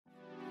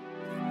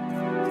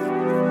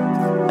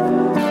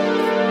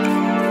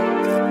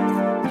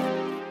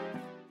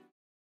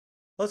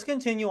Let's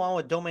continue on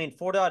with domain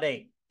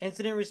 4.8,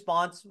 incident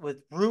response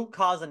with root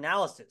cause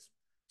analysis.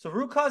 So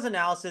root cause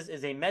analysis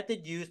is a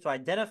method used to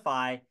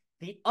identify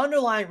the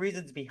underlying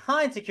reasons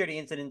behind security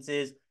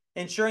incidences,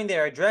 ensuring they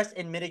are addressed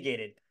and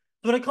mitigated.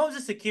 So when it comes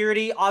to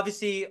security,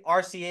 obviously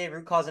RCA,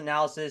 root cause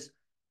analysis,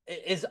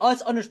 is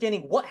us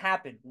understanding what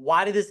happened.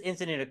 Why did this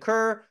incident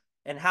occur?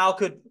 And how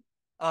could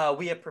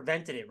we have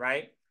prevented it,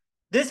 right?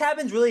 This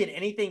happens really in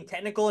anything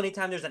technical,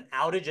 anytime there's an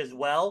outage as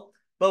well.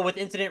 But with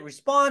incident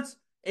response,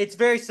 it's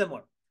very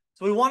similar.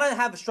 So we want to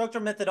have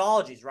structured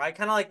methodologies, right?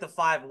 Kind of like the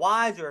 5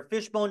 whys or a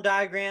fishbone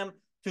diagram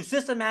to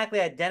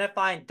systematically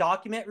identify and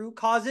document root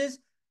causes.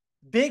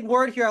 Big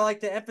word here I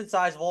like to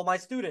emphasize with all my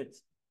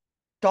students.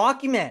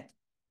 Document.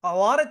 A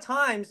lot of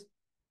times,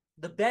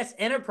 the best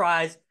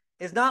enterprise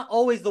is not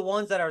always the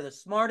ones that are the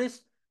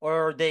smartest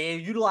or they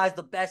utilize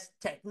the best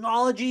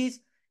technologies.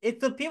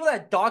 It's the people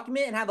that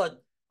document and have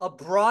a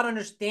broad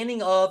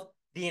understanding of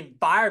the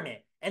environment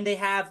and they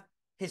have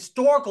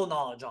historical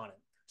knowledge on it.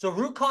 So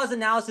root cause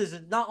analysis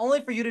is not only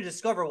for you to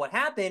discover what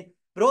happened,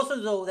 but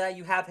also so that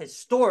you have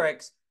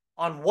historics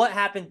on what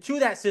happened to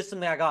that system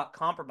that got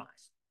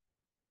compromised.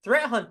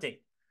 Threat hunting.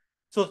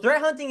 So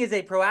threat hunting is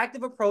a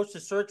proactive approach to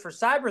search for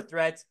cyber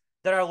threats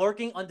that are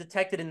lurking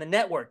undetected in the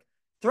network.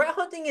 Threat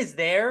hunting is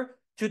there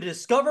to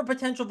discover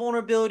potential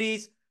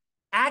vulnerabilities,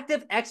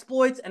 active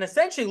exploits, and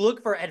essentially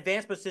look for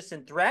advanced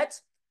persistent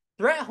threats.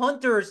 Threat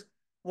hunters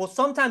will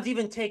sometimes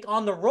even take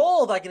on the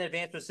role of like an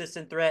advanced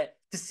persistent threat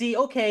to see,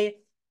 okay,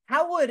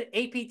 how would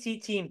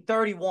APT team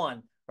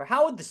 31 or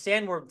how would the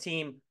Sandworm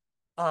team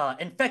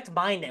infect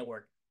my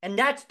network? And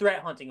that's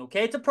threat hunting,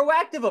 okay? It's a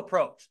proactive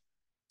approach.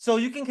 So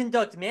you can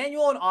conduct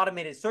manual and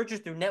automated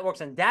searches through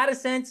networks and data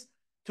sets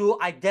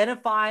to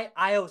identify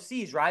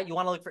IOCs, right? You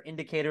want to look for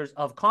indicators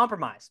of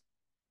compromise.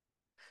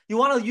 You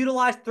want to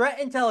utilize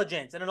threat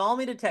intelligence and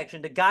anomaly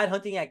detection to guide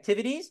hunting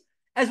activities,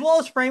 as well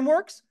as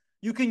frameworks.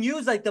 You can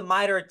use like the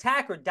MITRE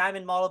ATT&CK or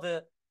diamond model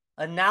of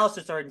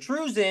analysis or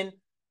intrusion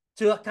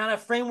to kind of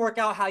framework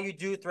out how you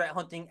do threat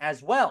hunting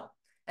as well.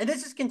 And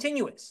this is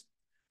continuous.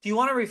 Do you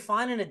want to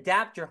refine and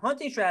adapt your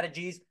hunting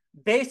strategies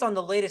based on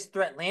the latest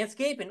threat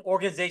landscape and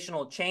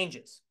organizational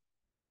changes?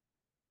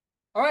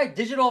 All right,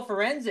 digital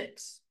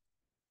forensics.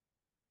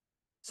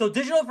 So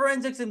digital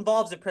forensics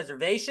involves the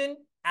preservation,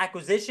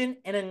 acquisition,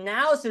 and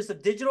analysis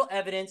of digital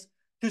evidence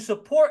to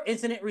support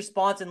incident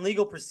response and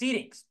legal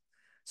proceedings.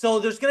 So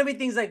there's going to be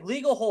things like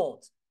legal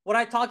holds, what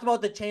I talked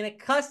about, the chain of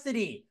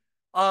custody,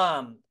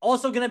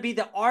 also going to be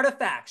the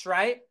artifacts,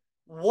 right?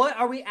 What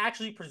are we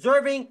actually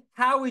preserving?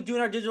 How are we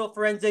doing our digital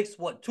forensics?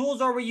 What tools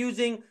are we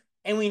using?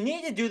 And we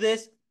need to do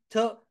this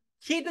to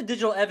keep the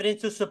digital evidence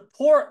to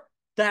support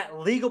that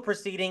legal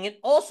proceeding and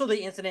also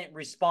the incident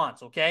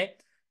response, okay?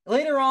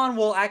 Later on,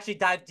 we'll actually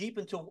dive deep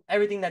into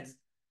everything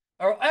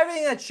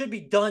that should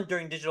be done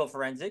during digital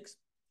forensics.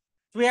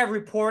 So we have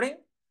reporting.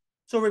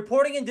 So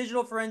reporting in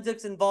digital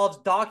forensics involves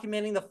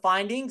documenting the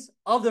findings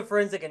of the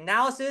forensic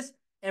analysis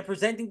and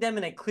presenting them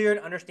in a clear and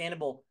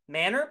understandable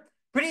manner.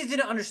 Pretty easy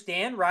to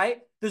understand, right?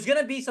 There's going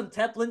to be some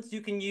templates you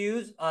can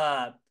use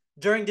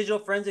during digital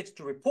forensics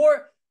to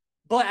report.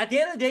 But at the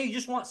end of the day, you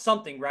just want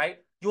something, right?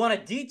 You want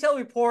a detailed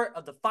report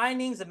of the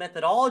findings, the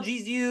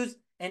methodologies used,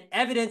 and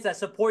evidence that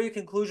support your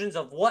conclusions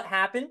of what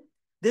happened.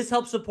 This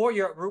helps support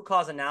your root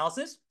cause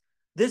analysis.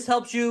 This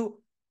helps you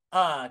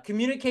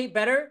communicate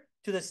better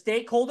to the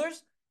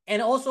stakeholders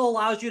and also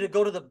allows you to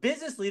go to the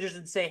business leaders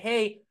and say,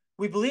 hey,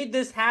 we believe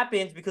this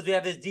happens because we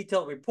have this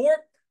detailed report,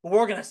 but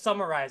we're going to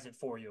summarize it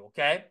for you,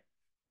 okay?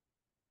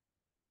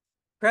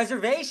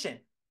 Preservation.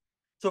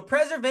 So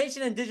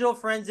preservation in digital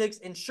forensics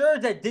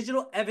ensures that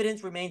digital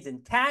evidence remains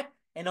intact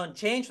and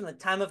unchanged from the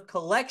time of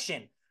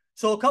collection.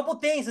 So a couple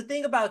things to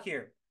think about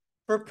here.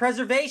 For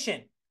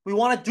preservation, we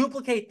want to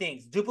duplicate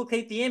things,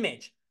 duplicate the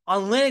image.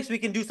 On Linux, we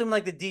can do something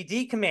like the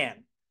DD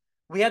command.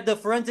 We have the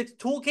forensics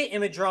toolkit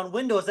imager on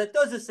Windows that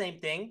does the same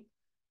thing.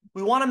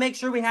 We want to make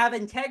sure we have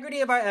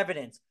integrity of our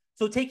evidence.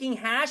 So taking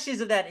hashes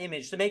of that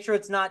image to make sure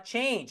it's not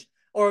changed,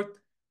 or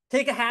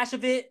take a hash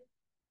of it,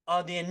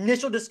 the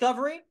initial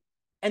discovery,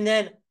 and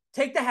then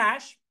take the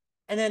hash,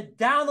 and then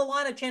down the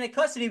line of chain of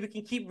custody, we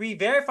can keep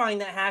re-verifying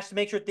that hash to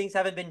make sure things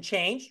haven't been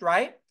changed,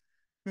 right?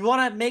 We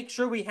want to make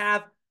sure we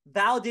have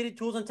validated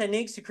tools and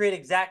techniques to create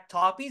exact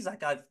copies,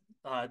 like the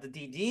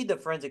DD, the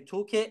forensic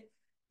toolkit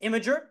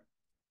imager.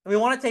 And we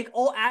want to take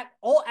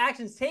all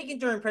actions taken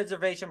during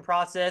preservation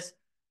process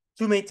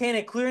to maintain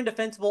a clear and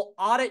defensible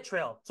audit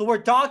trail. So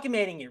we're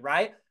documenting it,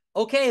 right?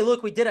 Okay,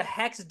 look, we did a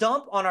hex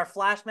dump on our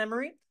flash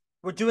memory.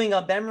 We're doing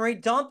a memory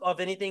dump of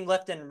anything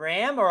left in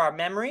RAM or our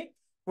memory.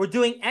 We're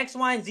doing X,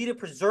 Y, and Z to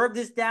preserve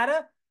this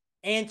data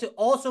and to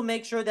also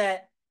make sure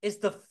that it's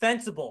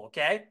defensible,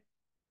 okay?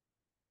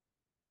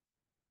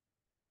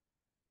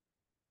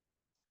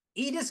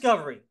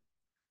 E-discovery.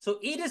 So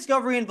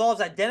e-discovery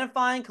involves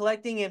identifying,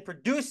 collecting, and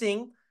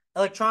producing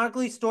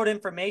electronically stored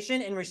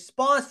information in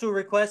response to a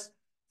request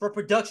for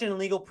production and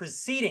legal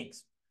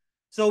proceedings.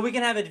 So we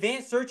can have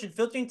advanced search and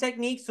filtering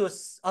techniques to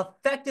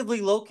effectively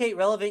locate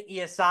relevant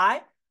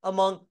ESI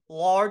among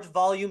large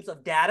volumes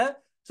of data.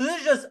 So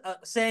this is just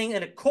saying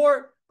in a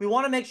court, we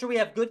want to make sure we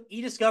have good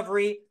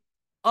e-discovery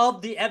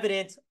of the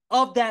evidence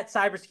of that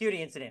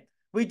cybersecurity incident.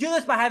 We do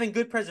this by having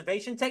good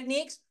preservation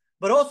techniques,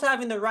 but also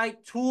having the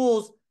right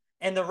tools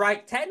and the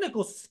right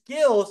technical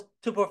skills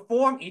to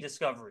perform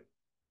e-discovery.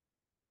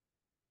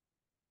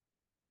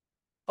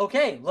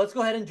 Okay, let's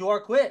go ahead and do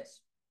our quiz.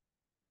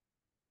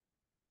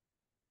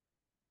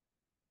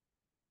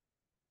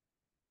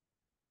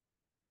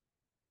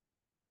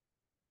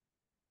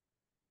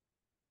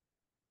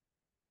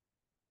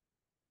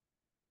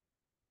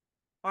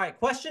 All right,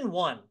 question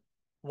 1.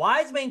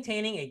 Why is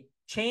maintaining a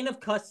chain of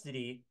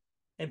custody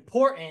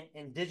important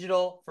in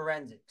digital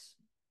forensics?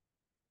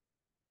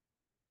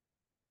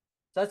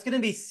 So that's going to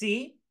be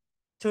C,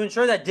 to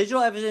ensure that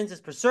digital evidence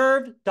is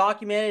preserved,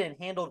 documented, and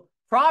handled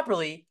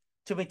properly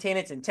to maintain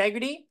its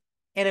integrity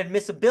and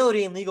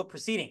admissibility in legal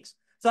proceedings.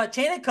 So that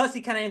chain of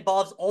custody kind of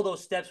involves all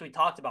those steps we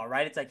talked about,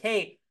 right? It's like,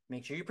 hey,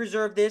 make sure you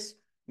preserve this,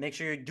 make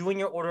sure you're doing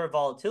your order of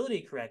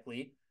volatility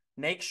correctly,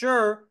 make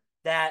sure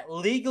that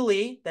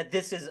legally that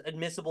this is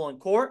admissible in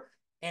court,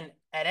 and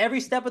at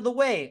every step of the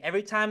way,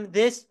 every time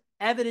this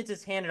evidence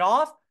is handed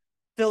off,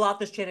 fill out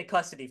this chain of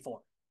custody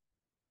form.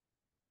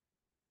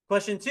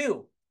 Question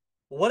 2,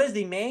 what is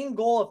the main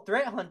goal of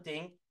threat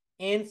hunting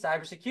in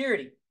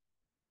cybersecurity?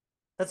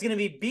 That's going to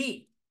be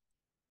B,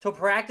 to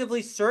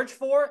proactively search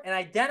for and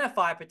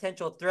identify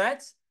potential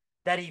threats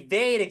that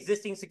evade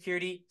existing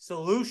security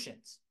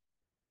solutions.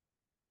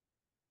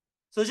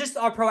 So just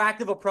our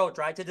proactive approach,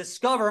 right? To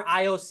discover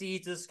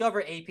IOCs, to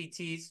discover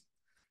APTs.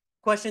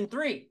 Question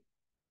 3,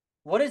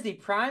 what is the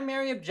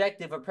primary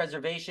objective of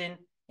preservation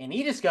and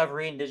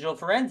e-discovery in digital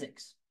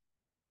forensics?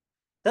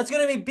 That's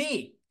going to be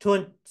B,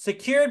 to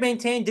secure and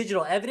maintain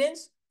digital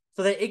evidence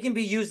so that it can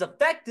be used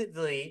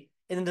effectively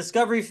in the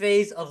discovery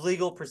phase of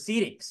legal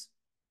proceedings.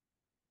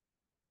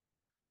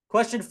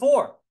 Question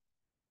 4,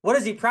 what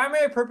is the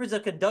primary purpose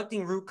of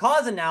conducting root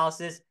cause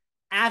analysis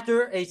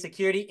after a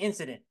security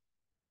incident?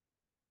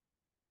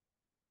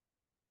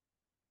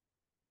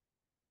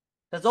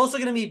 That's also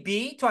going to be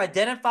B, to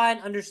identify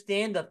and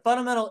understand the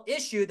fundamental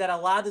issue that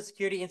allowed the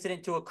security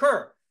incident to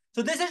occur.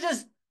 So this is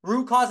just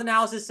root cause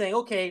analysis saying,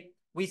 okay,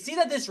 we see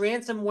that this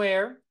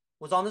ransomware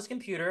was on this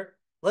computer.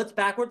 Let's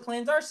backward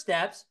plan our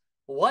steps.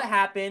 What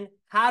happened?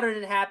 How did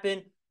it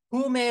happen?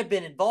 Who may have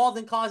been involved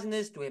in causing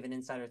this? Do we have an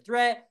insider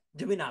threat?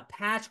 Did we not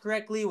patch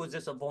correctly? Was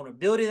this a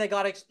vulnerability that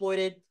got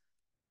exploited?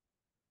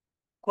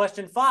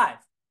 Question 5,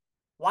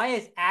 why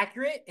is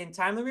accurate and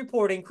timely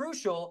reporting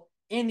crucial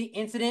in the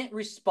incident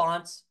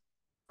response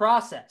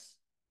process?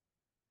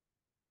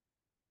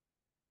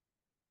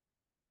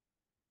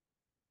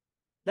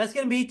 That's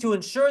going to be to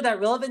ensure that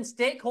relevant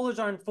stakeholders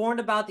are informed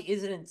about the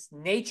incident's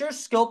nature,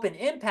 scope, and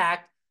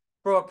impact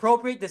for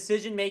appropriate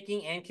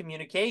decision-making and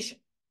communication.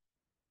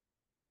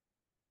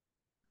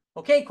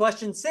 Okay,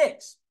 question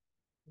 6.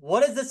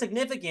 What is the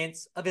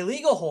significance of a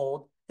legal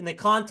hold in the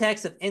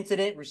context of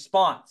incident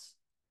response?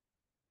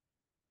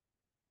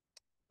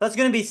 That's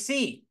going to be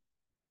C,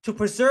 to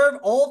preserve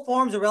all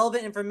forms of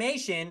relevant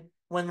information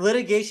when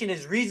litigation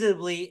is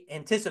reasonably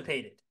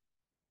anticipated.